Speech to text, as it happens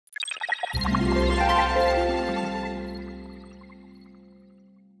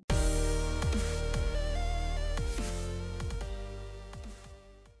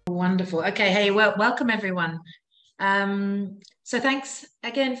Wonderful. Okay, hey, well, welcome everyone. So thanks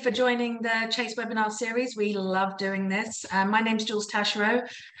again for joining the Chase webinar series. We love doing this. My name's Jules Taschereau.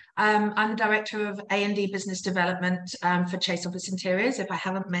 I'm the Director of A&D Business Development for Chase Office Interiors. If I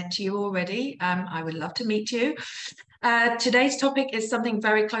haven't met you already, I would love to meet you. Today's topic is something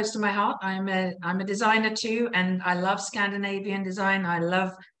very close to my heart. I'm a designer too, and I love Scandinavian design. I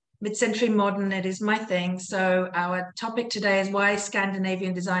love mid-century modern. It is my thing. So our topic today is why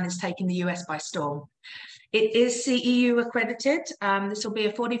Scandinavian design is taking the US by storm. It is CEU accredited. This will be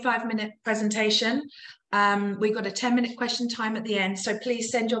a 45-minute presentation. We've got a 10-minute question time at the end, so please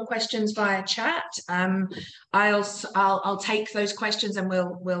send your questions via chat. I'll take those questions and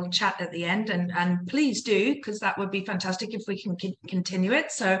we'll chat at the end, and please do, because that would be fantastic if we can continue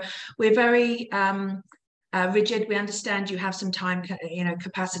it. So we're very rigid. We understand you have some time,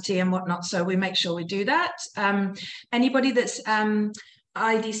 capacity and whatnot, so we make sure we do that. Anybody that's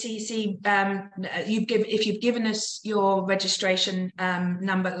IDCC, if you've given us your registration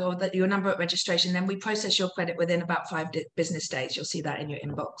number or your number at registration, then we process your credit within about 5 business days. You'll see that in your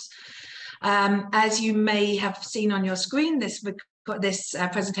inbox. As you may have seen on your screen, this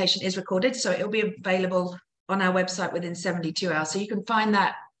presentation is recorded, so it'll be available on our website within 72 hours. So you can find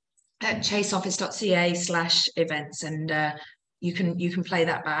that at chaseoffice.ca/events, and you can play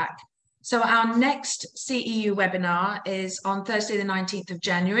that back. So our next CEU webinar is on Thursday, the 19th of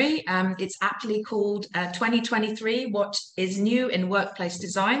January. It's aptly called 2023, What is New in Workplace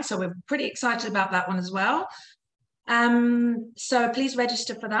Design? So we're pretty excited about that one as well. So please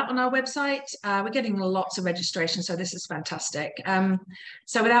register for that on our website. We're getting lots of registration, so this is fantastic.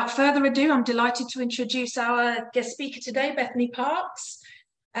 So without further ado, I'm delighted to introduce our guest speaker today, Bethany Parks.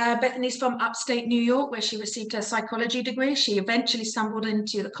 Bethany's from upstate New York, where she received her psychology degree. She eventually stumbled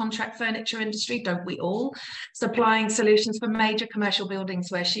into the contract furniture industry, don't we all, supplying solutions for major commercial buildings,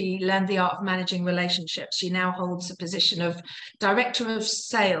 where she learned the art of managing relationships. She now holds the position of Director of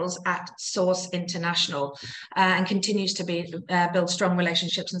Sales at Source International, and continues to build strong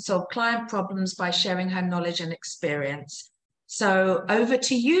relationships and solve client problems by sharing her knowledge and experience. So over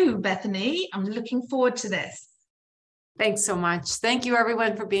to you, Bethany. I'm looking forward to this. Thanks so much. Thank you,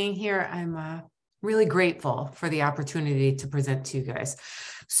 everyone, for being here. I'm really grateful for the opportunity to present to you guys.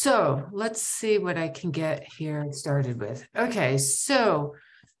 So let's see what I can get here started with. Okay, so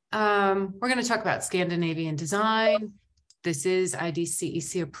we're going to talk about Scandinavian design. This is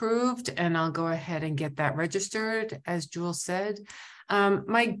IDCEC approved, and I'll go ahead and get that registered, as Jules said.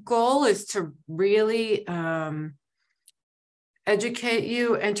 My goal is to really educate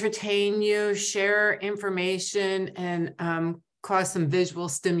you, entertain you, share information, and cause some visual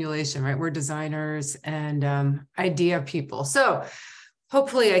stimulation, right? We're designers and idea people. So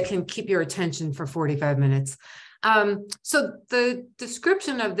hopefully I can keep your attention for 45 minutes. So the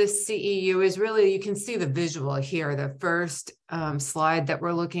description of this CEU is really, you can see the visual here, the first slide that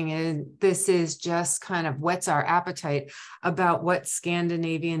we're looking at. This is just kind of whets our appetite about what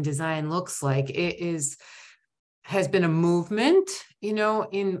Scandinavian design looks like. Has been a movement,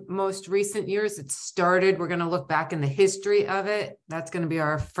 in most recent years. It started, we're going to look back in the history of it. That's going to be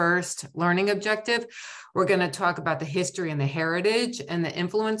our first learning objective. We're going to talk about the history and the heritage and the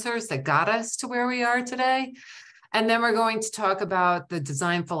influencers that got us to where we are today. And then we're going to talk about the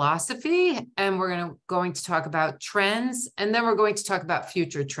design philosophy, and we're going to talk about trends. And then we're going to talk about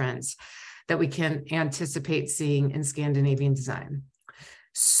future trends that we can anticipate seeing in Scandinavian design.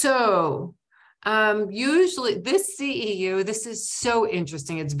 So usually this CEU, this is so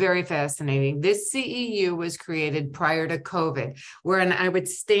interesting. It's very fascinating. This CEU was created prior to COVID, wherein I would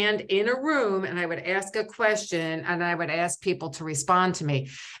stand in a room and I would ask a question and I would ask people to respond to me.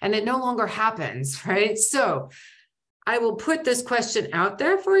 And it no longer happens, right? So I will put this question out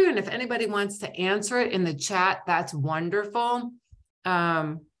there for you. And if anybody wants to answer it in the chat, that's wonderful.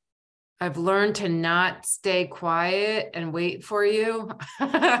 I've learned to not stay quiet and wait for you.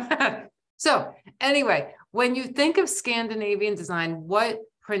 So anyway, when you think of Scandinavian design, what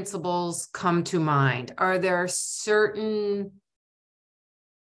principles come to mind? Are there certain,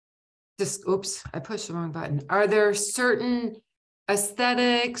 oops, I pushed the wrong button. Are there certain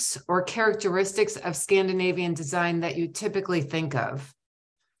aesthetics or characteristics of Scandinavian design that you typically think of?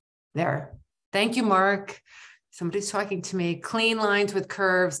 There. Thank you, Mark. Somebody's talking to me. Clean lines with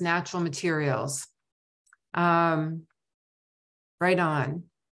curves, natural materials. Right on.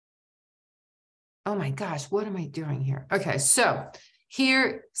 Oh my gosh, what am I doing here? Okay, so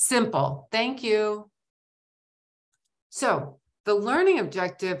here, simple. Thank you. So the learning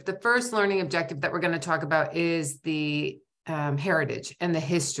objective, the first learning objective that we're going to talk about is the heritage and the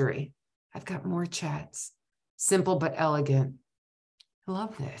history. I've got more chats. Simple but elegant. I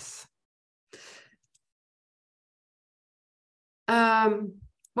love this.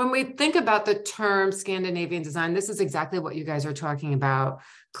 When we think about the term Scandinavian design, this is exactly what you guys are talking about.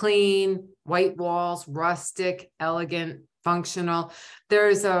 Clean, white walls, rustic, elegant, functional.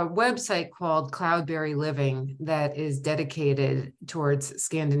 There's a website called Cloudberry Living that is dedicated towards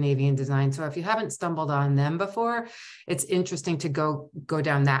Scandinavian design. So if you haven't stumbled on them before, it's interesting to go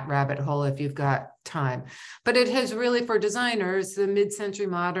down that rabbit hole if you've got time. But it has really, for designers, the mid-century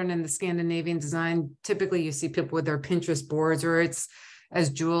modern and the Scandinavian design, typically you see people with their Pinterest boards, or it's, as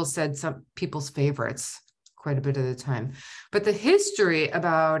Jules said, some people's favorites quite a bit of the time. But the history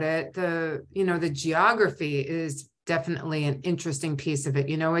about it, the geography is definitely an interesting piece of it.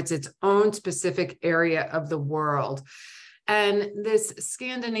 It's its own specific area of the world. And this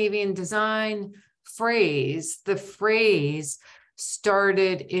Scandinavian design phrase, the phrase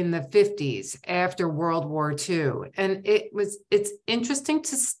started in the 50s after World War II. And it's interesting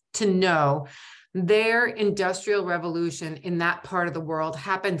to know their industrial revolution in that part of the world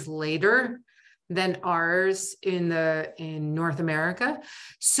happened later than ours in North America.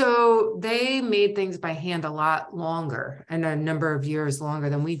 So they made things by hand a lot longer, and a number of years longer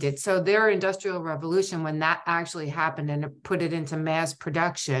than we did. So their industrial revolution, when that actually happened and it put it into mass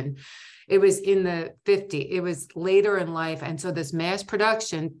production, it was in the 50s. It was later in life. And so this mass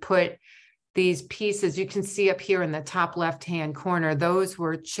production put these pieces, you can see up here in the top left-hand corner, those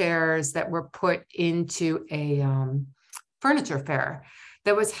were chairs that were put into a furniture fair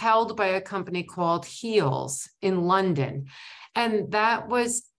that was held by a company called Heels in London. And that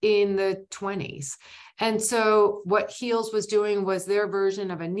was in the 20s. And so what Heels was doing was their version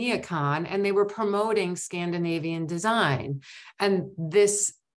of a neocon, and they were promoting Scandinavian design. And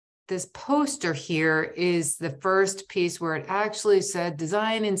this poster here is the first piece where it actually said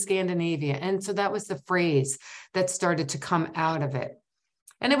design in Scandinavia. And so that was the phrase that started to come out of it.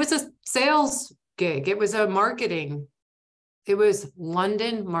 And it was a sales gig. It was a marketing. It was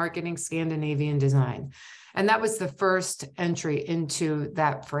London marketing Scandinavian design. And that was the first entry into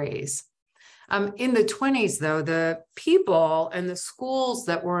that phrase. In the 20s, though, the people and the schools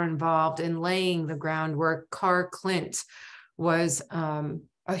that were involved in laying the groundwork, Carl Klint was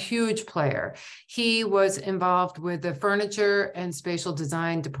a huge player. He was involved with the furniture and spatial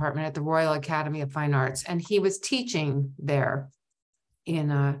design department at the Royal Academy of Fine Arts, and he was teaching there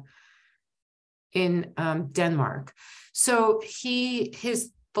in Denmark. So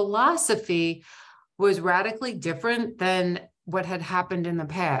his philosophy was radically different than what had happened in the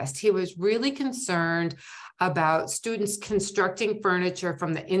past. He was really concerned about students constructing furniture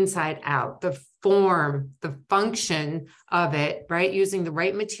from the inside out, the form, the function of it, right? Using the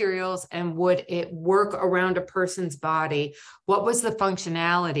right materials, and would it work around a person's body? What was the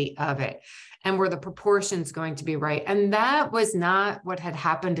functionality of it? And were the proportions going to be right? And that was not what had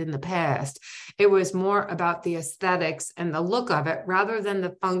happened in the past. It was more about the aesthetics and the look of it rather than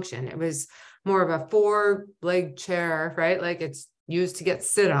the function. It was more of a 4-leg chair, right? Like it's used to get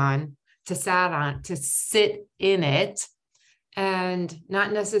sat on, to sit in it, and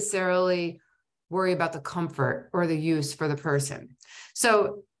not necessarily worry about the comfort or the use for the person.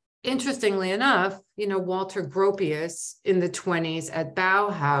 So interestingly enough, Walter Gropius in the 20s at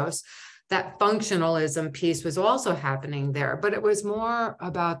Bauhaus, that functionalism piece was also happening there, but it was more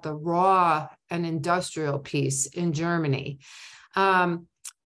about the raw and industrial piece in Germany.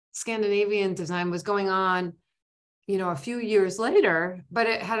 Scandinavian design was going on, a few years later, but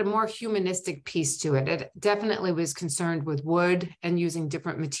it had a more humanistic piece to it. It definitely was concerned with wood and using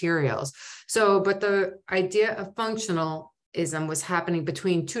different materials. But the idea of functionalism was happening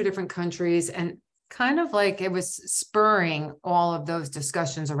between two different countries, and kind of like it was spurring all of those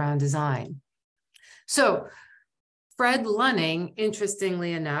discussions around design. So Fred Lunning,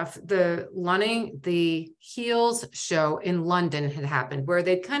 interestingly enough, the Heels show in London had happened, where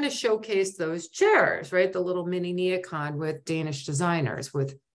they'd kind of showcased those chairs, right? The little mini neocon with Danish designers,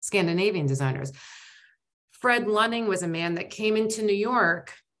 with Scandinavian designers. Fred Lunning was a man that came into New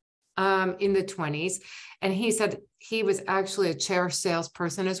York in the 20s, and he said he was actually a chair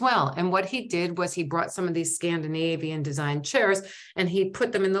salesperson as well. And what he did was he brought some of these Scandinavian design chairs and he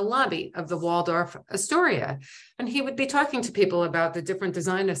put them in the lobby of the Waldorf Astoria. And he would be talking to people about the different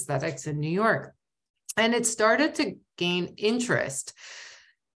design aesthetics in New York. And it started to gain interest.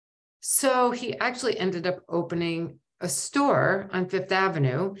 So he actually ended up opening a store on Fifth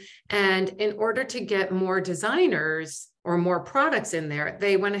Avenue. And in order to get more designers or more products in there,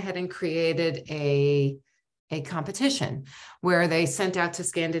 they went ahead and created a competition where they sent out to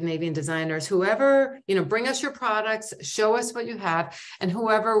Scandinavian designers, whoever, bring us your products, show us what you have, and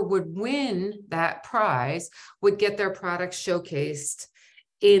whoever would win that prize would get their products showcased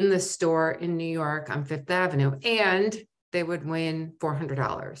in the store in New York on Fifth Avenue, and they would win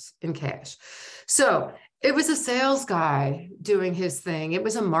 $400 in cash. So it was a sales guy doing his thing. It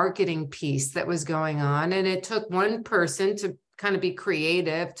was a marketing piece that was going on. And it took one person to kind of be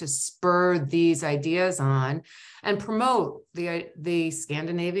creative to spur these ideas on and promote the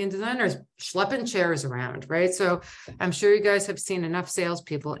Scandinavian designers schlepping chairs around, right? So I'm sure you guys have seen enough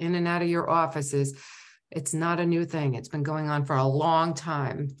salespeople in and out of your offices. It's not a new thing. It's been going on for a long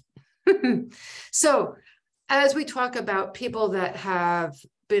time. So as we talk about people that have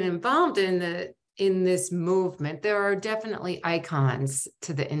been involved in this movement, there are definitely icons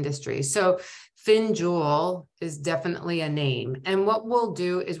to the industry. So Finn Jewell is definitely a name. And what we'll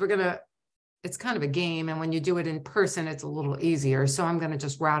do is it's kind of a game. And when you do it in person, it's a little easier. So I'm going to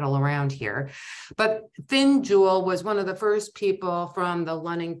just rattle around here. But Finn Jewell was one of the first people from the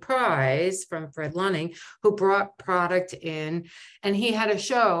Lunning Prize, from Fred Lunning, who brought product in. And he had a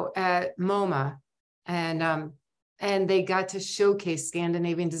show at MoMA. And they got to showcase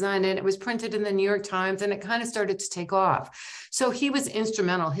Scandinavian design, and it was printed in the New York Times, and it kind of started to take off. So he was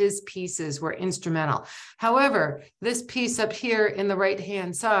instrumental. His pieces were instrumental. However, this piece up here in the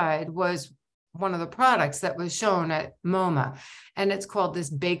right-hand side was one of the products that was shown at MoMA, and it's called this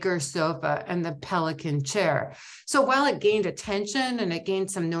Baker sofa and the Pelican chair. So while it gained attention and it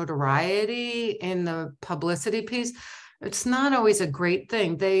gained some notoriety in the publicity piece, it's not always a great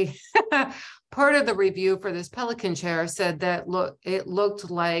thing. Part of the review for this Pelican chair said that it looked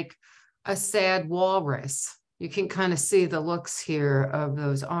like a sad walrus. You can kind of see the looks here of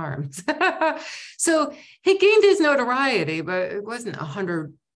those arms. So he gained his notoriety, but it wasn't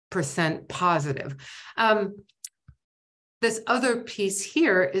 100% positive. This other piece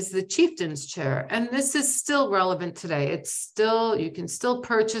here is the chieftain's chair, and this is still relevant today. You can still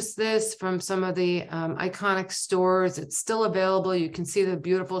purchase this from some of the iconic stores. It's still available. You can see the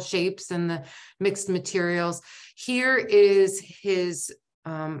beautiful shapes and the mixed materials. Here is his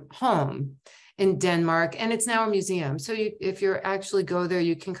home in Denmark, and it's now a museum. So if you actually go there,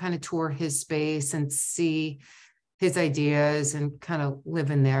 you can kind of tour his space and see his ideas and kind of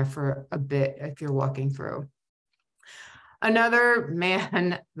live in there for a bit if you're walking through. Another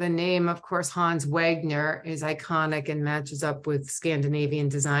man, the name, of course, Hans Wagner, is iconic and matches up with Scandinavian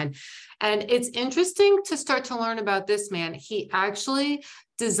design. And it's interesting to start to learn about this man. He actually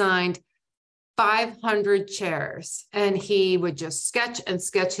designed 500 chairs, and he would just sketch and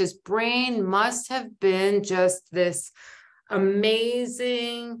sketch. His brain must have been just this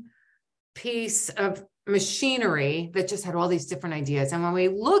amazing piece of machinery that just had all these different ideas. And when we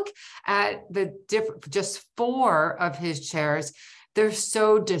look at just 4 of his chairs, they're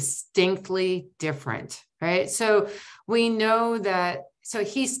so distinctly different, right? So we know that, so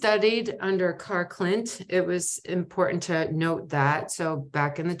he studied under Carl Klint. It was important to note that. So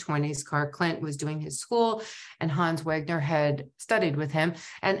back in the 1920s, Carl Klint was doing his school and Hans Wagner had studied with him.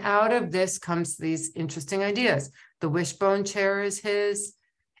 And out of this comes these interesting ideas. The wishbone chair is his.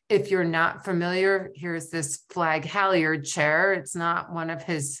 If you're not familiar, here's this flag halyard chair. It's not one of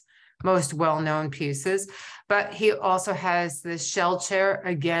his most well-known pieces, but he also has this shell chair,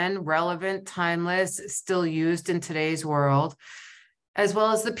 again, relevant, timeless, still used in today's world, as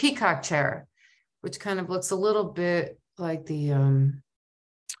well as the peacock chair, which kind of looks a little bit like the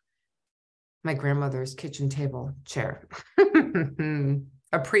my grandmother's kitchen table chair,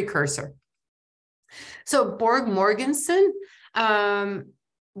 a precursor. So Borg Morgensen,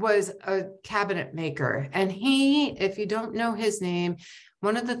 was a cabinet maker. And he, if you don't know his name,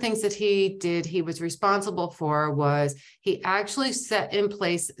 one of the things that he did, he was responsible for, was he actually set in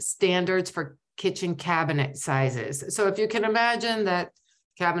place standards for kitchen cabinet sizes. So if you can imagine that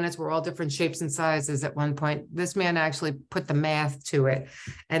cabinets were all different shapes and sizes at one point, this man actually put the math to it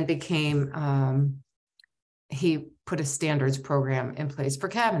and became, he put a standards program in place for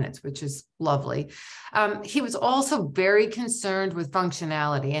cabinets, which is lovely. He was also very concerned with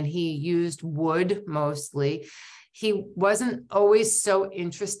functionality, and he used wood mostly. He wasn't always so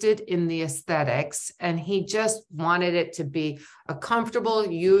interested in the aesthetics, and he just wanted it to be a comfortable,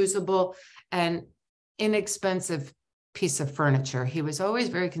 usable, and inexpensive piece of furniture. He was always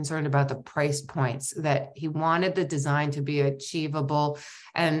very concerned about the price points, that he wanted the design to be achievable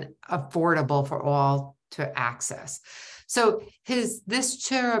and affordable for all to access. So this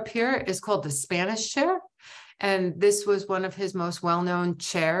chair up here is called the Spanish chair. And this was one of his most well-known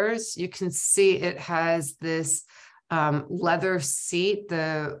chairs. You can see it has this leather seat,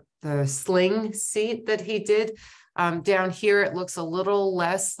 the sling seat that he did. Down here, it looks a little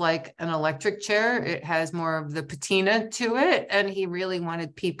less like an electric chair. It has more of the patina to it. And he really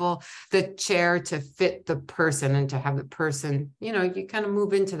wanted the chair to fit the person and to have the person, you kind of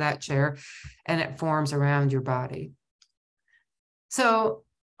move into that chair and it forms around your body. So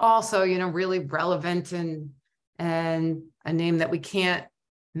also, really relevant and a name that we can't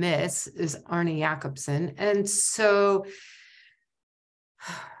miss is Arne Jacobsen. And so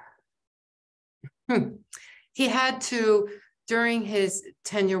he had to, during his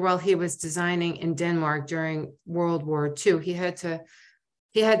tenure while he was designing in Denmark during World War II, he had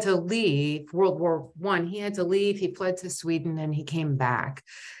to leave World War I. He had to leave. He fled to Sweden and he came back.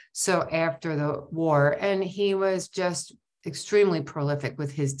 So after the war, and he was just extremely prolific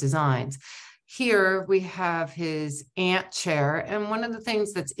with his designs. Here we have his ant chair. And one of the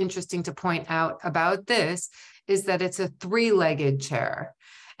things that's interesting to point out about this is that it's a three-legged chair.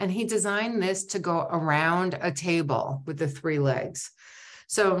 And he designed this to go around a table with the three legs.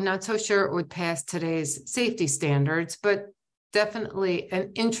 So I'm not so sure it would pass today's safety standards, but definitely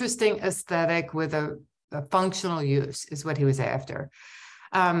an interesting aesthetic with a functional use is what he was after.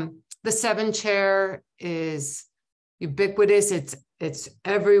 The 7 chair is ubiquitous. It's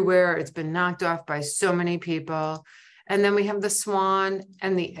everywhere. It's been knocked off by so many people. And then we have the swan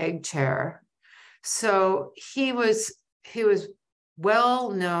and the egg chair. So he was well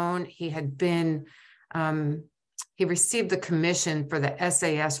known. He had been, he received the commission for the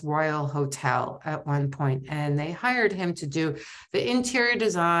SAS Royal Hotel at one point, and they hired him to do the interior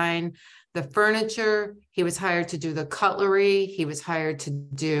design, the furniture. He was hired to do the cutlery. He was hired to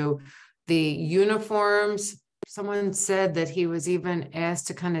do the uniforms. Someone said that he was even asked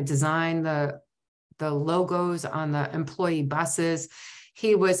to kind of design the logos on the employee buses.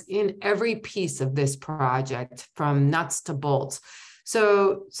 He was in every piece of this project from nuts to bolts.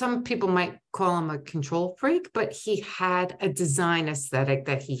 So some people might call him a control freak, but he had a design aesthetic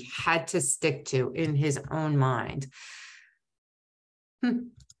that he had to stick to in his own mind.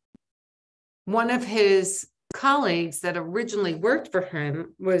 One of his colleagues that originally worked for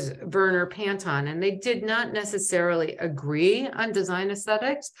him was Werner Panton, and they did not necessarily agree on design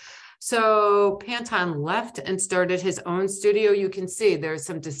aesthetics. So Panton left and started his own studio. You can see there's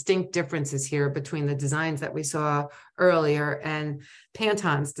some distinct differences here between the designs that we saw earlier and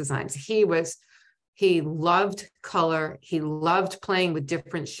Panton's designs. He loved color. He loved playing with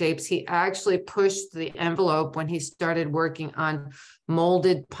different shapes. He actually pushed the envelope when he started working on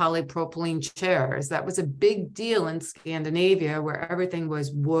molded polypropylene chairs. That was a big deal in Scandinavia, where everything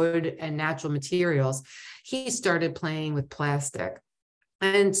was wood and natural materials. He started playing with plastic.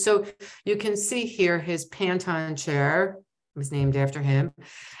 And so you can see here his Panton chair was named after him,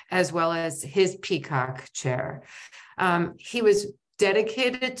 as well as his peacock chair. He was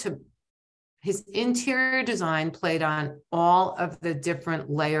dedicated to his interior design, played on all of the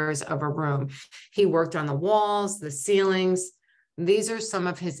different layers of a room. He worked on the walls, the ceilings. These are some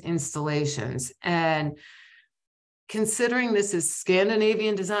of his installations. And considering this is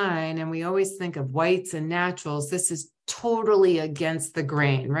Scandinavian design, and we always think of whites and naturals, this is totally against the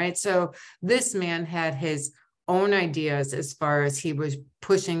grain, right? So this man had his own ideas as far as he was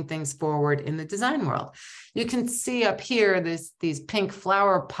pushing things forward in the design world. You can see up here, these pink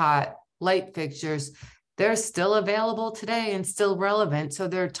flower pot light fixtures. They're still available today and still relevant. So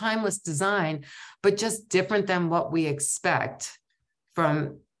they're timeless design, but just different than what we expect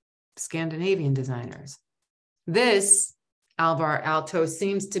from Scandinavian designers. This Alvar Aalto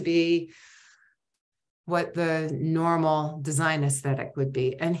seems to be what the normal design aesthetic would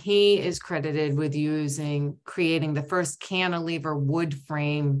be. And he is credited with creating the first cantilever wood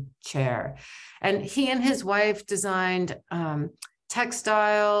frame chair. And he and his wife designed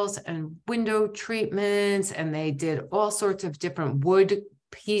textiles and window treatments, and they did all sorts of different wood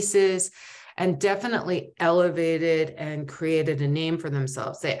pieces and definitely elevated and created a name for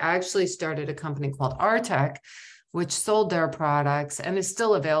themselves. They actually started a company called Artec, which sold their products and is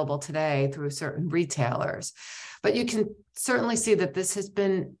still available today through certain retailers. But you can certainly see that this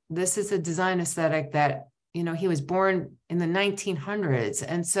is a design aesthetic that, he was born in the 1900s.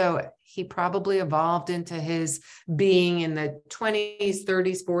 And so he probably evolved into his being in the 20s,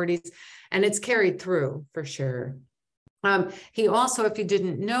 30s, 40s, and it's carried through for sure. He also, if you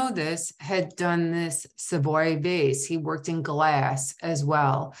didn't know this, had done this Savoy vase. He worked in glass as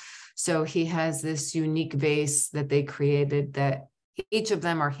well. So he has this unique vase that they created that each of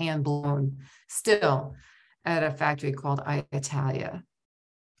them are hand blown still at a factory called Italia.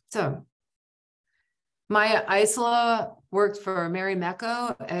 So Maya Isola worked for Mary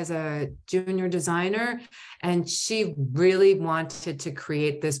Mecco as a junior designer, and she really wanted to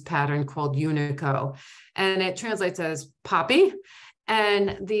create this pattern called Unico, and it translates as poppy.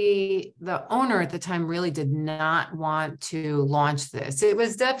 And the owner at the time really did not want to launch this. It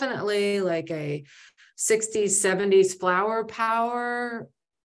was definitely like a 60s, 70s flower power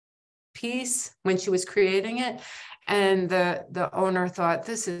piece when she was creating it. And the owner thought,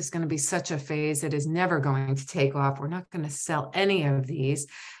 this is going to be such a phase. It is never going to take off. We're not going to sell any of these.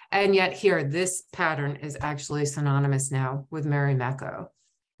 And yet here, this pattern is actually synonymous now with Mary Mecco.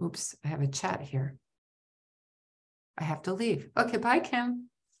 Oops, I have a chat here. I have to leave. Okay, bye, Kim.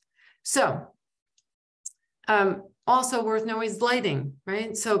 So, also worth knowing is lighting,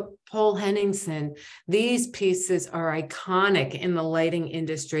 right? So Paul Henningsen, these pieces are iconic in the lighting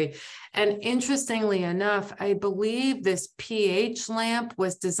industry. And interestingly enough, I believe this pH lamp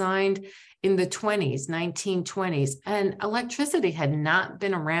was designed in the 1920s, and electricity had not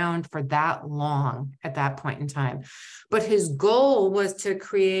been around for that long at that point in time. But his goal was to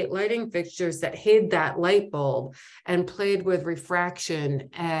create lighting fixtures that hid that light bulb and played with refraction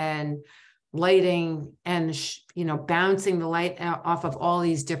and lighting and, bouncing the light out off of all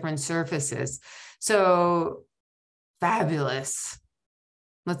these different surfaces. So fabulous.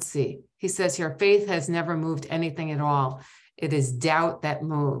 Let's see. He says here, faith has never moved anything at all. It is doubt that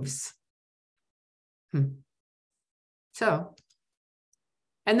moves. So,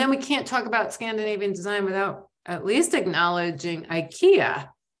 and then we can't talk about Scandinavian design without at least acknowledging Ikea,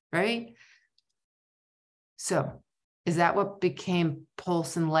 right? So, is that what became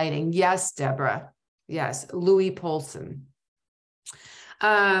Poulsen Lighting? Yes, Deborah. Yes, Louis Poulsen.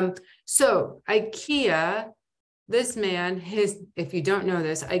 So Ikea, this man, if you don't know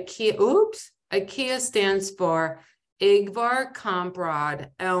this, Ikea stands for Igvar Kamprad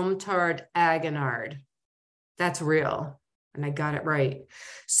Elmtard Agenard. That's real. And I got it right.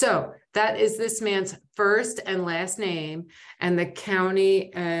 So that is this man's first and last name and the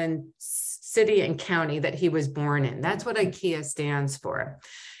county and city and county that he was born in. That's what Ikea stands for.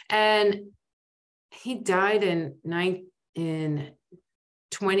 And he died in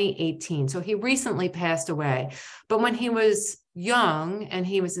 2018. So he recently passed away. But when he was young and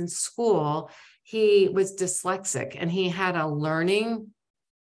he was in school, he was dyslexic and he had a learning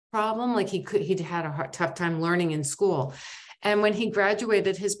problem. Like he'd had a tough time learning in school. And when he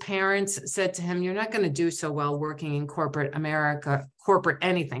graduated, his parents said to him, you're not going to do so well working in corporate America, corporate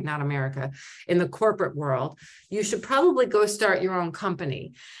anything, not America, in the corporate world. You should probably go start your own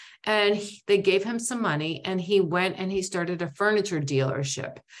company. And they gave him some money and he went and he started a furniture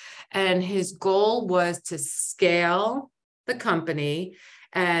dealership. And his goal was to scale the company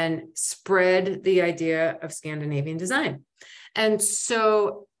and spread the idea of Scandinavian design. And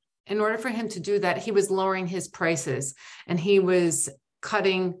so in order for him to do that, he was lowering his prices and he was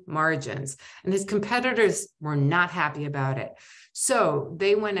cutting margins, and his competitors were not happy about it. So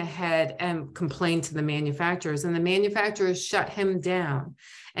they went ahead and complained to the manufacturers, and the manufacturers shut him down.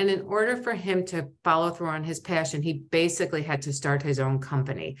 And in order for him to follow through on his passion, he basically had to start his own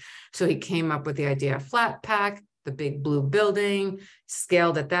company. So he came up with the idea of flat pack, the big blue building,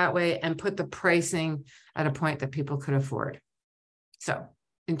 scaled it that way, and put the pricing at a point that people could afford. So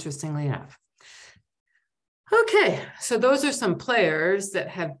interestingly enough. Okay, so those are some players that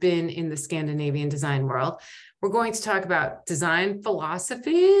have been in the Scandinavian design world. We're going to talk about design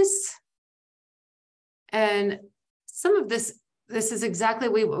philosophies. And some of this is exactly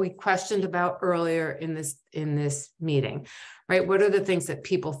what we questioned about earlier in this meeting, right? What are the things that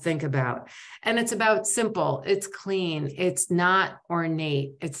people think about? And it's about simple, it's clean, it's not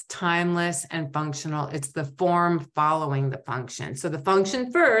ornate, it's timeless and functional. It's the form following the function. So the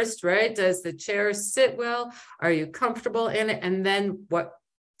function first, right? Does the chair sit well? Are you comfortable in it? And then what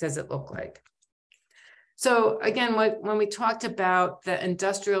does it look like? So again, when we talked about the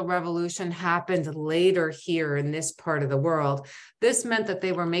Industrial Revolution happened later here in this part of the world, this meant that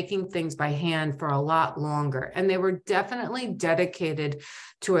they were making things by hand for a lot longer. And they were definitely dedicated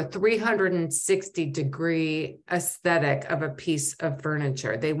to a 360-degree aesthetic of a piece of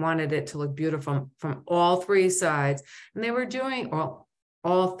furniture. They wanted it to look beautiful from all three sides. And they were doing all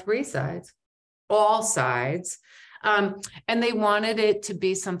sides. And they wanted it to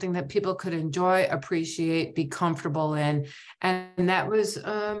be something that people could enjoy, appreciate, be comfortable in. And that was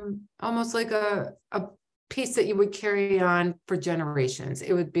almost like a piece that you would carry on for generations.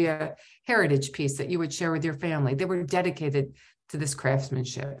 It would be a heritage piece that you would share with your family. They were dedicated to this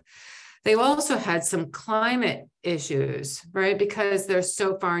craftsmanship. They also had some climate issues, right? Because they're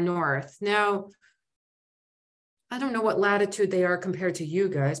so far north. Now, I don't know what latitude they are compared to you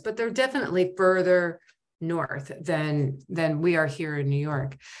guys, but they're definitely further north than we are here in New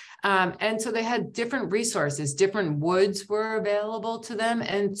York. And so they had different resources, different woods were available to them.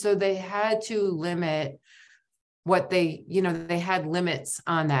 And so they had to limit what they had limits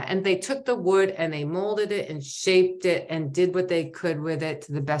on that. And they took the wood and they molded it and shaped it and did what they could with it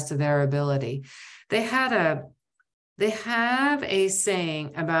to the best of their ability. They have a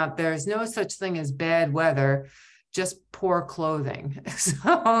saying about there's no such thing as bad weather, just poor clothing.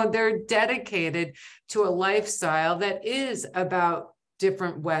 So they're dedicated to a lifestyle that is about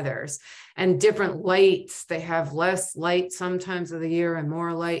different weathers and different lights. They have less light sometimes of the year and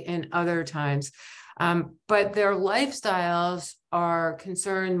more light in other times. But their lifestyles are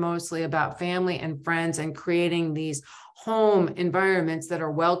concerned mostly about family and friends and creating these home environments that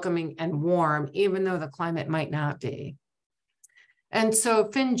are welcoming and warm, even though the climate might not be. And so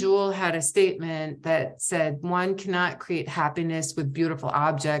Finn Jewell had a statement that said, one cannot create happiness with beautiful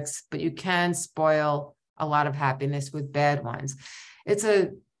objects, but you can spoil a lot of happiness with bad ones. It's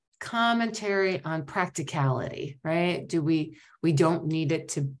a commentary on practicality, right? We don't need it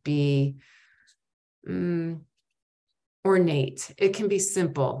to be ornate. It can be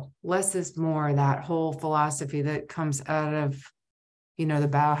simple. Less is more, that whole philosophy that comes out of, the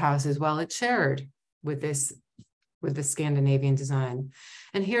Bauhaus as well. It's shared with the Scandinavian design.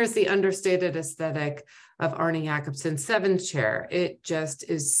 And here's the understated aesthetic of Arne Jacobsen's 7th chair. It just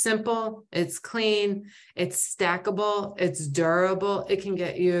is simple, it's clean, it's stackable, it's durable. It can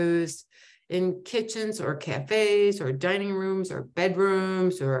get used in kitchens or cafes or dining rooms or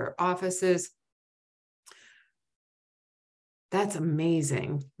bedrooms or offices. That's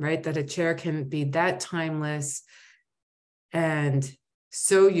amazing, right? That a chair can be that timeless and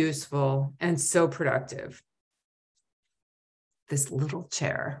so useful and so productive. This little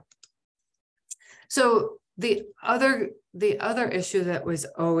chair. So the other issue that was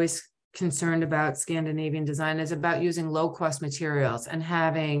always concerned about Scandinavian design is about using low-cost materials and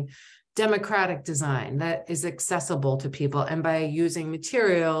having democratic design that is accessible to people. And by using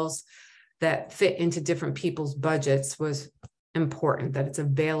materials that fit into different people's budgets was important, that it's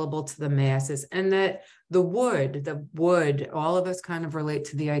available to the masses, and that the wood, all of us kind of relate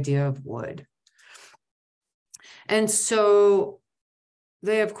to the idea of wood. And so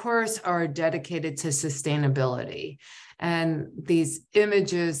they, of course, are dedicated to sustainability. And these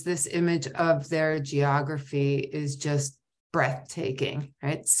images, this image of their geography is just breathtaking,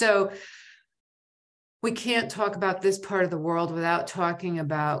 right? So we can't talk about this part of the world without talking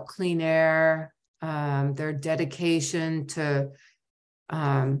about clean air, their dedication to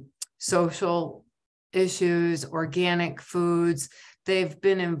social issues, organic foods. They've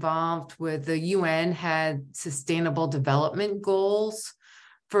been involved with the UN had sustainable development goals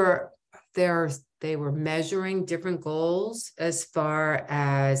for they were measuring different goals as far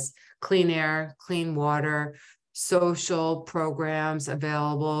as clean air, clean water, social programs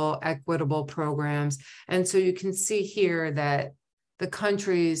available, equitable programs. And so you can see here that the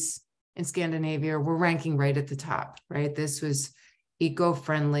countries in Scandinavia were ranking right at the top, right? This was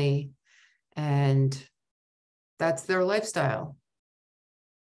eco-friendly, and that's their lifestyle.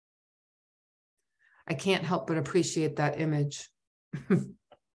 I can't help but appreciate that image.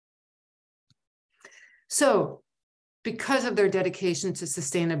 So because of their dedication to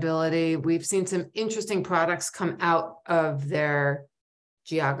sustainability, we've seen some interesting products come out of their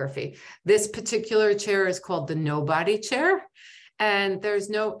geography. This particular chair is called the Nobody chair, and there's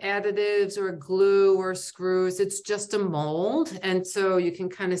no additives or glue or screws. It's just a mold. And so you can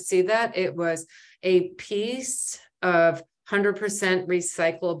kind of see that it was a piece of 100%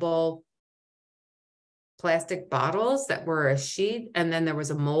 recyclable plastic bottles that were a sheet, and then there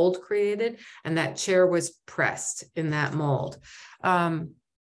was a mold created, and that chair was pressed in that mold.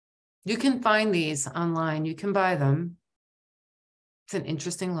 You can find these online. You can buy them. It's an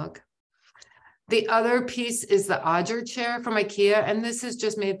interesting look. The other piece is the Odger chair from Ikea, and this is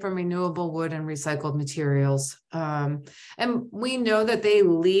just made from renewable wood and recycled materials. And we know that they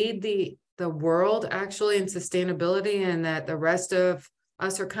lead the world actually in sustainability, and that the rest of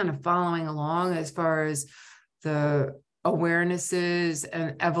us are kind of following along as far as the awarenesses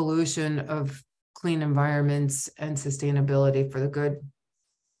and evolution of clean environments and sustainability for the good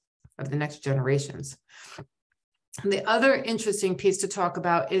of the next generations. The other interesting piece to talk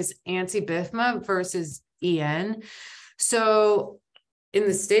about is anti-BIFMA versus EN. So in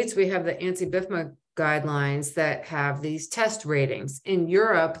the States, we have the anti-BIFMA guidelines that have these test ratings. In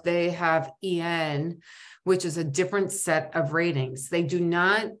Europe, they have EN, which is a different set of ratings. They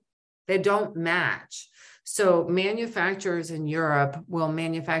don't match. So manufacturers in Europe will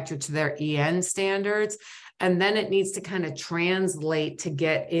manufacture to their EN standards, and then it needs to kind of translate to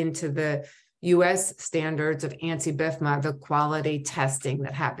get into the US standards of ANSI-BIFMA, the quality testing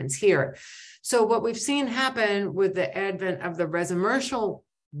that happens here. So what we've seen happen with the advent of the residential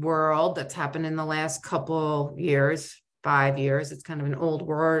world that's happened in the last couple years, 5 years, it's kind of an old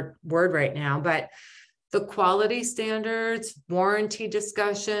word right now, but the quality standards, warranty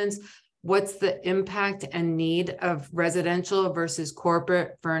discussions, what's the impact and need of residential versus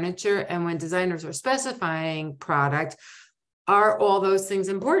corporate furniture, and when designers are specifying product, are all those things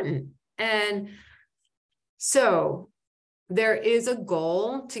important? And so there is a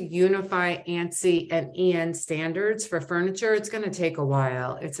goal to unify ANSI and EN standards for furniture. It's going to take a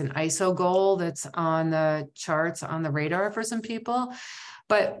while. It's an ISO goal that's on the charts, on the radar for some people.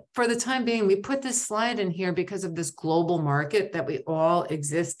 But for the time being, we put this slide in here because of this global market that we all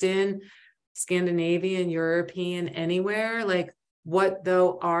exist in, Scandinavian, European, anywhere. Like, what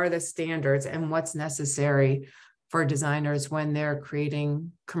though are the standards and what's necessary for designers when they're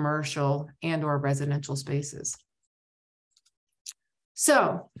creating commercial and or residential spaces?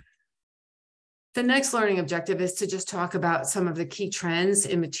 So the next learning objective is to just talk about some of the key trends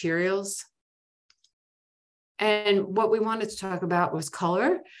in materials. And what we wanted to talk about was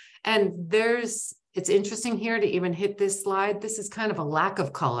color. And it's interesting here to even hit this slide. This is kind of a lack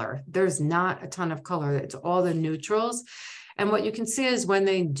of color. There's not a ton of color. It's all the neutrals. And what you can see is when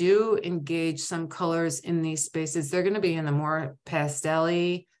they do engage some colors in these spaces, they're going to be in the more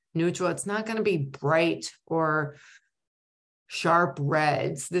pastel-y, neutral. It's not going to be bright or sharp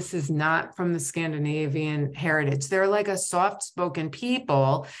reds. This is not from the Scandinavian heritage. They're like a soft-spoken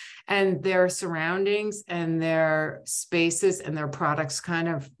people, and their surroundings and their spaces and their products kind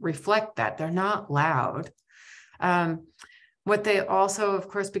of reflect that. They're not loud. What they also, of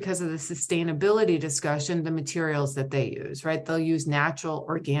course, because of the sustainability discussion, the materials that they use, right? They'll use natural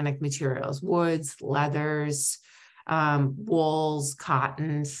organic materials, woods, leathers, wools,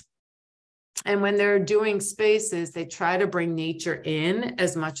 cottons. And when they're doing spaces, they try to bring nature in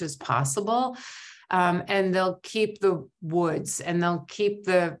as much as possible. And they'll keep the woods and they'll keep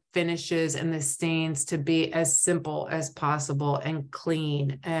the finishes and the stains to be as simple as possible and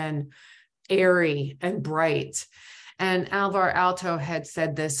clean and airy and bright. And Alvar Aalto had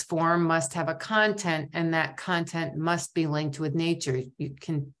said this form must have a content, and that content must be linked with nature. You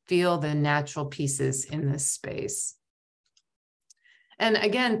can feel the natural pieces in this space. And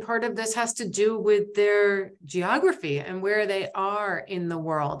again, part of this has to do with their geography and where they are in the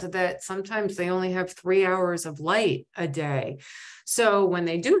world, that sometimes they only have 3 hours of light a day. So when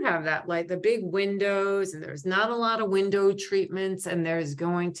they do have that light, the big windows, and there's not a lot of window treatments, and there's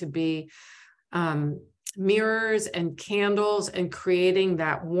going to be mirrors and candles and creating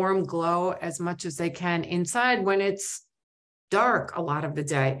that warm glow as much as they can inside when it's dark a lot of the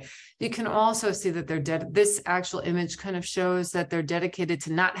day. You can also see that this actual image kind of shows that they're dedicated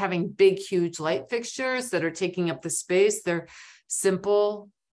to not having big, huge light fixtures that are taking up the space. They're simple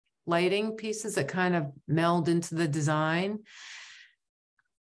lighting pieces that kind of meld into the design.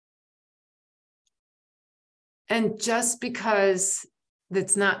 And just because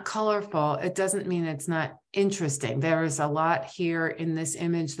it's not colorful, it doesn't mean it's not interesting. There is a lot here in this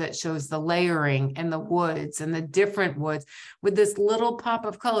image that shows the layering and the woods and the different woods with this little pop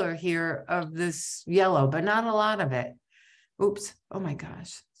of color here of this yellow, but not a lot of it. Oops. Oh my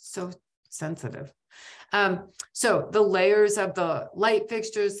gosh. So sensitive. So the layers of the light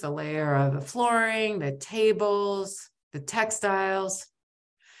fixtures, the layer of the flooring, the tables, the textiles.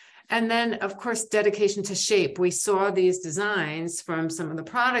 And then, of course, dedication to shape. We saw these designs from some of the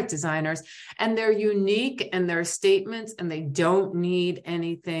product designers, and they're unique and they're statements, and they don't need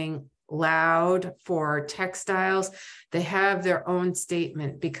anything loud for textiles. They have their own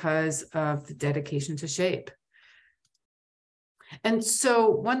statement because of the dedication to shape. And so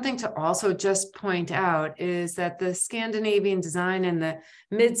one thing to also just point out is that the Scandinavian design in the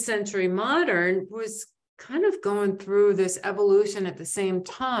mid-century modern was kind of going through this evolution at the same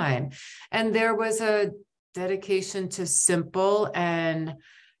time. And there was a dedication to simple and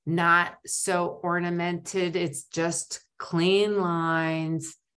not so ornamented. It's just clean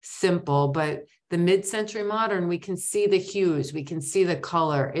lines, simple. But the mid-century modern, we can see the hues, we can see the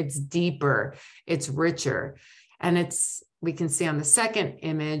color. It's deeper, it's richer. And we can see on the second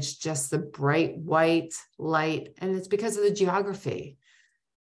image, just the bright white light. And it's because of the geography.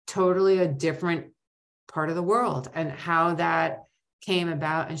 Totally a different part of the world and how that came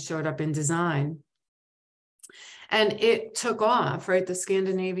about and showed up in design. And it took off, right? The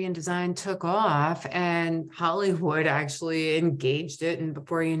Scandinavian design took off, and Hollywood actually engaged it. And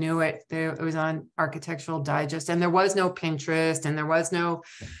before you knew it, it was on Architectural Digest, and there was no Pinterest and there was no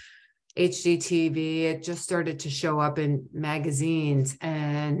HGTV. It just started to show up in magazines,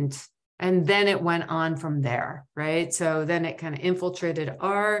 and And then it went on from there, right? So then it kind of infiltrated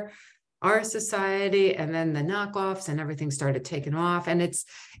our society, and then the knockoffs and everything started taking off. And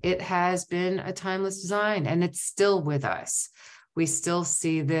it has been a timeless design, and it's still with us. We still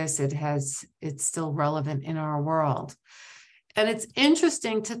see this. It's still relevant in our world. And it's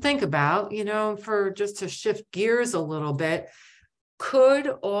interesting to think about, for just to shift gears a little bit, could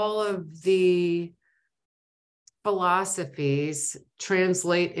all of the philosophies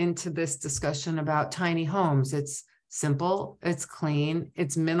translate into this discussion about tiny homes? It's simple, it's clean,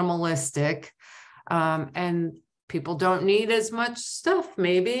 it's minimalistic, and people don't need as much stuff,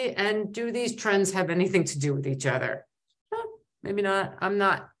 maybe. And do these trends have anything to do with each other? Maybe not. I'm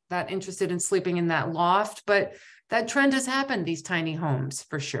not that interested in sleeping in that loft, but that trend has happened, these tiny homes,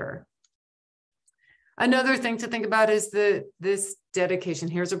 for sure. Another thing to think about is this dedication.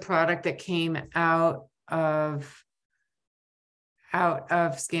 Here's a product that came out of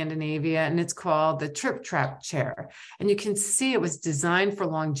Scandinavia, and it's called the Trip Trap chair. And you can see it was designed for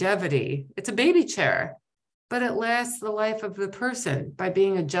longevity. It's a baby chair, but it lasts the life of the person by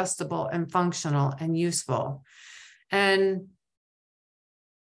being adjustable and functional and useful. And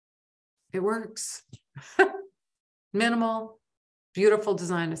it works. Minimal, beautiful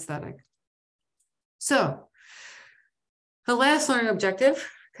design aesthetic. So the last learning objective,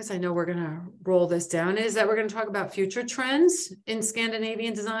 because I know we're going to roll this down, is that we're going to talk about future trends in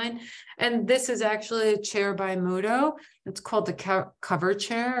Scandinavian design. And this is actually a chair by Mudo. It's called the cover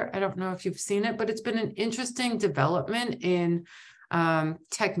chair. I don't know if you've seen it, but it's been an interesting development in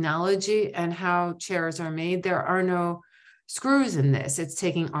technology and how chairs are made. There are no screws in this. It's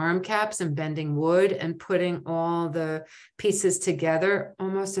taking arm caps and bending wood and putting all the pieces together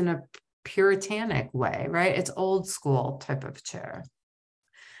almost in a puritanic way, right? It's old school type of chair.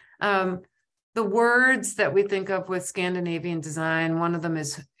 The words that we think of with Scandinavian design, one of them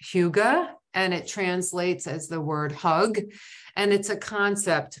is hygge, and it translates as the word hug. And it's a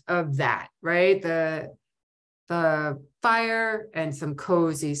concept of that, right? The fire and some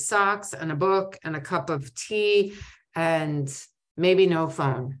cozy socks and a book and a cup of tea and maybe no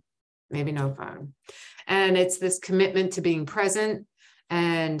phone. And it's this commitment to being present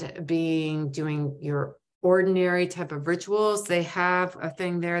and doing your ordinary type of rituals. They have a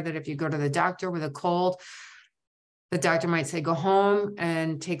thing there that if you go to the doctor with a cold, the doctor might say, go home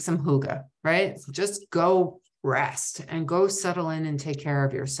and take some hygge, right? Just go rest and go settle in and take care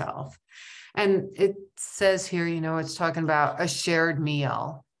of yourself. And it says here, it's talking about a shared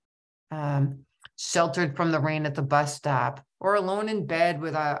meal, sheltered from the rain at the bus stop, or alone in bed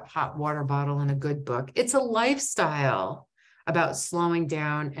with a hot water bottle and a good book. It's a lifestyle about slowing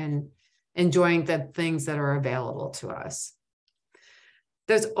down and enjoying the things that are available to us.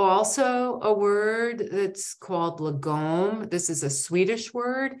 There's also a word that's called lagom. This is a Swedish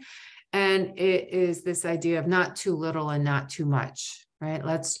word, and it is this idea of not too little and not too much, right?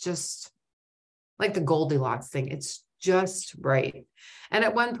 Let's just, like the Goldilocks thing, it's just right. And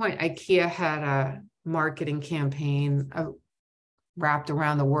at one point, Ikea had a marketing campaign wrapped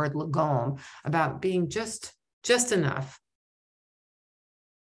around the word lagom about being just enough.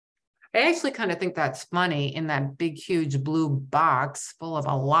 I actually kind of think that's funny, in that big, huge blue box full of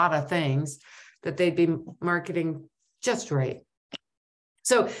a lot of things, that they'd be marketing just right.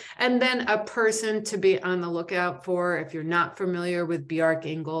 So, and then a person to be on the lookout for, if you're not familiar with Bjarke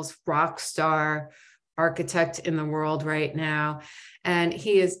Ingels, rock star architect in the world right now. And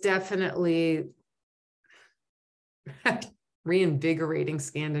he is definitely reinvigorating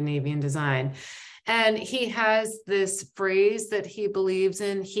Scandinavian design. And he has this phrase that he believes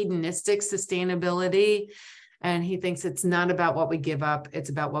in, hedonistic sustainability. And he thinks it's not about what we give up,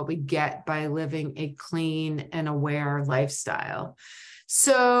 it's about what we get by living a clean and aware lifestyle.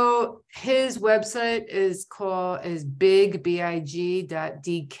 So his website is big.dk.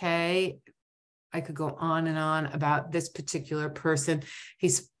 I could go on and on about this particular person.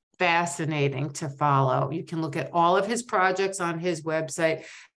 He's fascinating to follow. You can look at all of his projects on his website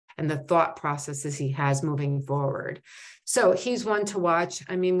and the thought processes he has moving forward. So he's one to watch.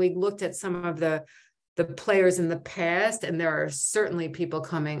 I mean, we looked at some of the players in the past, and there are certainly people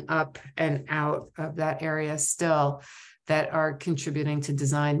coming up and out of that area still that are contributing to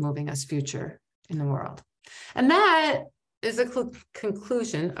design moving us future in the world. And that is a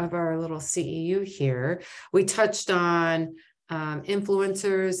conclusion of our little CEU here. We touched on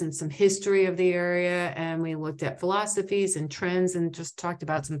influencers and some history of the area, and we looked at philosophies and trends and just talked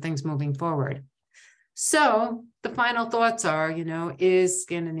about some things moving forward. So the final thoughts are, is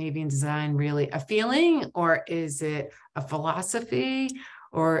Scandinavian design really a feeling, or is it a philosophy,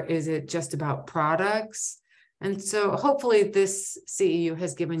 or is it just about products? And so hopefully this CEU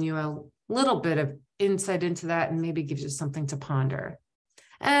has given you a little bit of insight into that and maybe gives you something to ponder.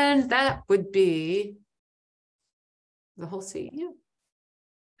 And that would be the whole CEU.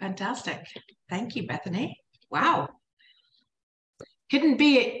 Fantastic. Thank you, Bethany. Wow. Couldn't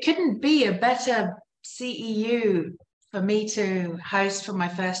be a better CEU for me to host for my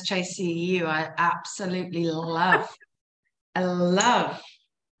first Chase CEU. I absolutely love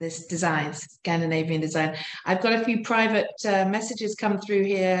this design, Scandinavian design. I've got a few private messages come through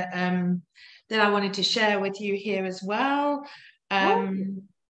here that I wanted to share with you here as well.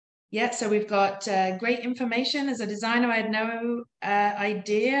 Yeah, so we've got great information. As a designer, I had no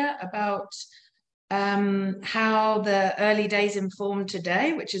idea about how the early days informed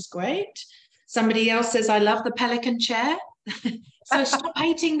today, which is great. Somebody else says, I love the Pelican chair. So stop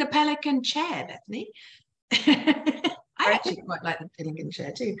hating the Pelican chair, Bethany. I actually quite like the Pelican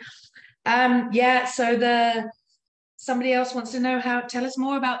chair too. Yeah, so somebody else wants to know tell us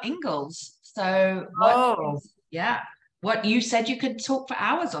more about Ingalls. So what you said, you could talk for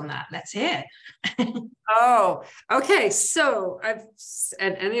hours on that. Let's hear. Oh, okay. So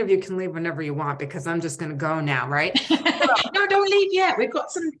and any of you can leave whenever you want, because I'm just going to go now, right? No, don't leave yet. We've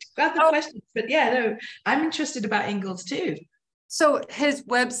got some other questions, but yeah, no, I'm interested about Ingalls too. So his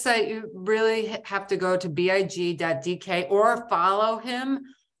website, you really have to go to big.dk or follow him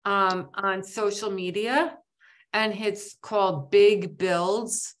on social media, and it's called Big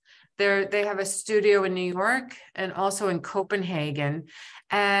Builds. They have a studio in New York and also in Copenhagen.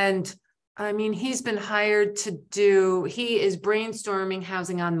 And I mean, he's been hired he is brainstorming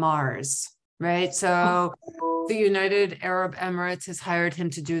housing on Mars, right? So the United Arab Emirates has hired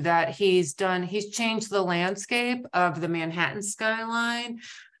him to do that. He's changed the landscape of the Manhattan skyline.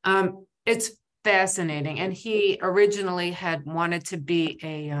 It's fascinating. And he originally had wanted to be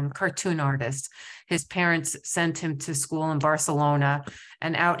a cartoon artist. His parents sent him to school in Barcelona,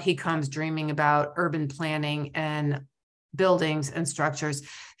 and out he comes dreaming about urban planning and buildings and structures.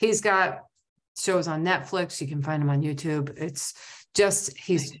 He's got shows on Netflix. You can find him on YouTube.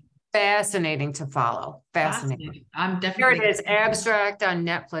 He's fascinating to follow. Fascinating. I'm definitely. Here it is. Abstract on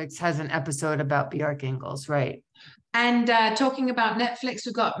Netflix has an episode about Björk Ingalls, right? And talking about Netflix,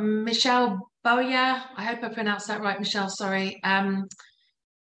 we've got Michelle Boya. I hope I pronounced that right, Michelle. Sorry.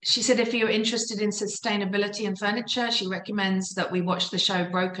 She said if you're interested in sustainability and furniture, she recommends that we watch the show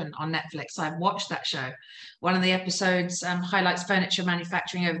Broken on Netflix. I've watched that show. One of the episodes highlights furniture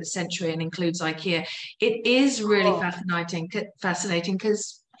manufacturing over the century and includes Ikea. It is really fascinating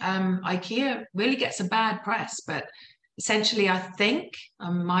because Ikea really gets a bad press, but essentially, I think,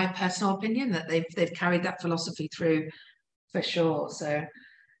 my personal opinion, that they've carried that philosophy through for sure. So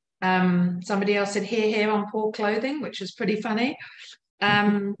somebody else said here on poor clothing, which was pretty funny.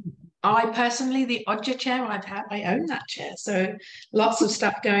 I personally, the Odger chair I own that chair. So lots of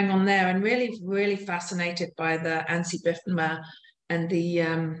stuff going on there, and really, really fascinated by the Ansi Biffenmer and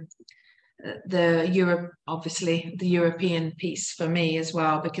the Europe, obviously the European piece for me as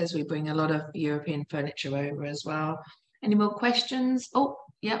well, because we bring a lot of European furniture over as well. Any more questions? Oh,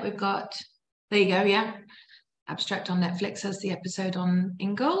 yeah, there you go. Yeah. Abstract on Netflix has the episode on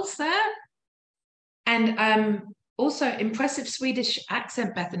Ingalls there. And also impressive Swedish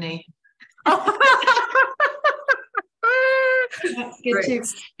accent, Bethany. That's good too.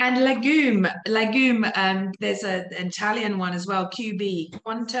 And legume. There's an Italian one as well. QB,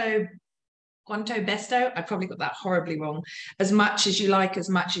 Quanto Besto. I probably got that horribly wrong. As much as you like, as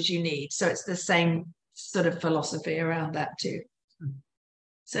much as you need. So it's the same sort of philosophy around that too.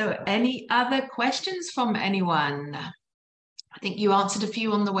 So any other questions from anyone? I think you answered a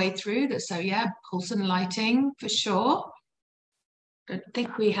few on the way through. So yeah, Coulson lighting for sure. I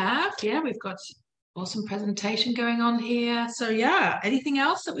think we have. Yeah, we've got awesome presentation going on here. So yeah, anything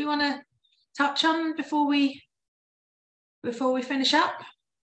else that we want to touch on before we finish up?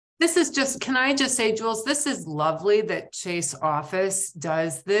 Can I just say, Jules, this is lovely that Chase Office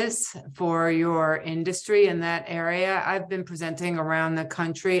does this for your industry in that area. I've been presenting around the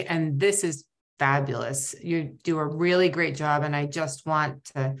country, and this is fabulous. You do a really great job, and I just want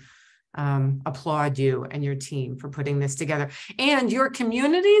to applaud you and your team for putting this together. And your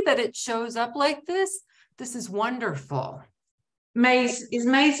community, that it shows up like this. This is wonderful.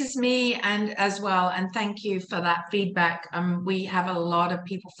 Amazes me and as well, and thank you for that feedback. We have a lot of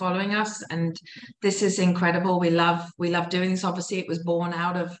people following us, and this is incredible. We love doing this. Obviously, it was born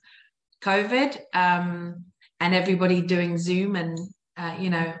out of COVID, and everybody doing Zoom and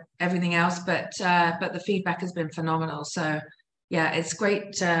everything else. But the feedback has been phenomenal. So yeah, it's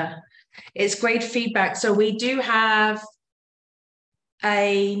great. It's great feedback. So we do have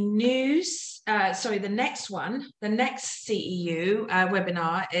a news, the next one, the next CEU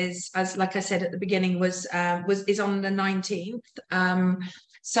webinar is, as like I said at the beginning, is on the 19th.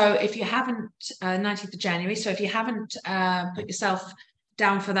 So if you haven't, 19th of January, so if you haven't put yourself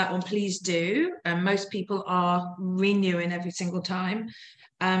down for that one, please do. Most people are renewing every single time.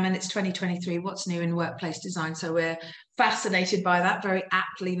 And it's 2023, what's new in workplace design? So we're fascinated by that, very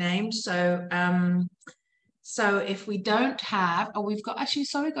aptly named. So so if we don't have, we've got a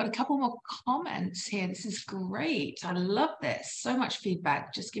couple more comments here. This is great. I love this. So much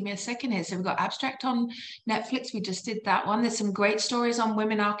feedback. Just give me a second here. So we've got Abstract on Netflix. We just did that one. There's some great stories on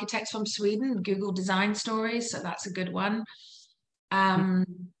women architects from Sweden, Google Design Stories. So that's a good one. We've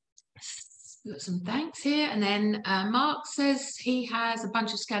got some thanks here. And then Mark says he has a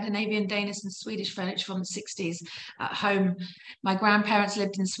bunch of Scandinavian, Danish and Swedish furniture from the 60s at home. My grandparents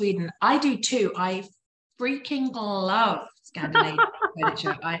lived in Sweden. I do too. I freaking love Scandinavian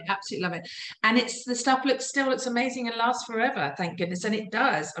furniture. I absolutely love it. And the stuff still looks amazing and lasts forever, thank goodness. And it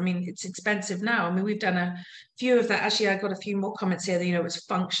does. I mean, it's expensive now. I mean, we've done a few of that. Actually, I got a few more comments here that, you know, it's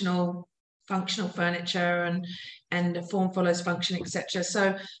functional furniture and the form follows function, etc.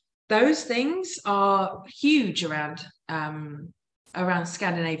 So those things are huge around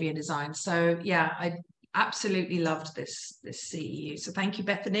Scandinavian design. So yeah, I absolutely loved this CEU. So thank you,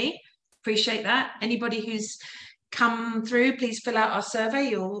 Bethany. Appreciate that. Anybody who's come through, please fill out our survey.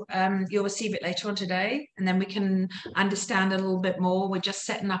 You'll receive it later on today, and then we can understand a little bit more. We're just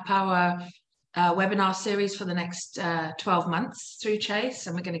setting up our webinar series for the next 12 months through Chase,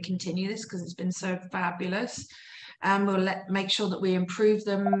 and we're going to continue this because it's been so fabulous. We'll make sure that we improve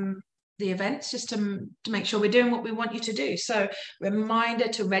the events just to make sure we're doing what we want you to do. So reminder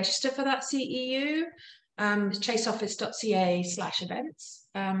to register for that CEU, chaseoffice.ca/events.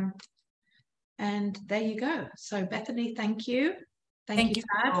 And there you go. So Bethany, thank you. Thank you,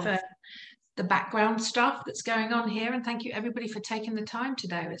 Tad, for the background stuff that's going on here. And thank you everybody for taking the time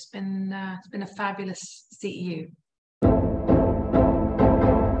today. It's been a fabulous CEU.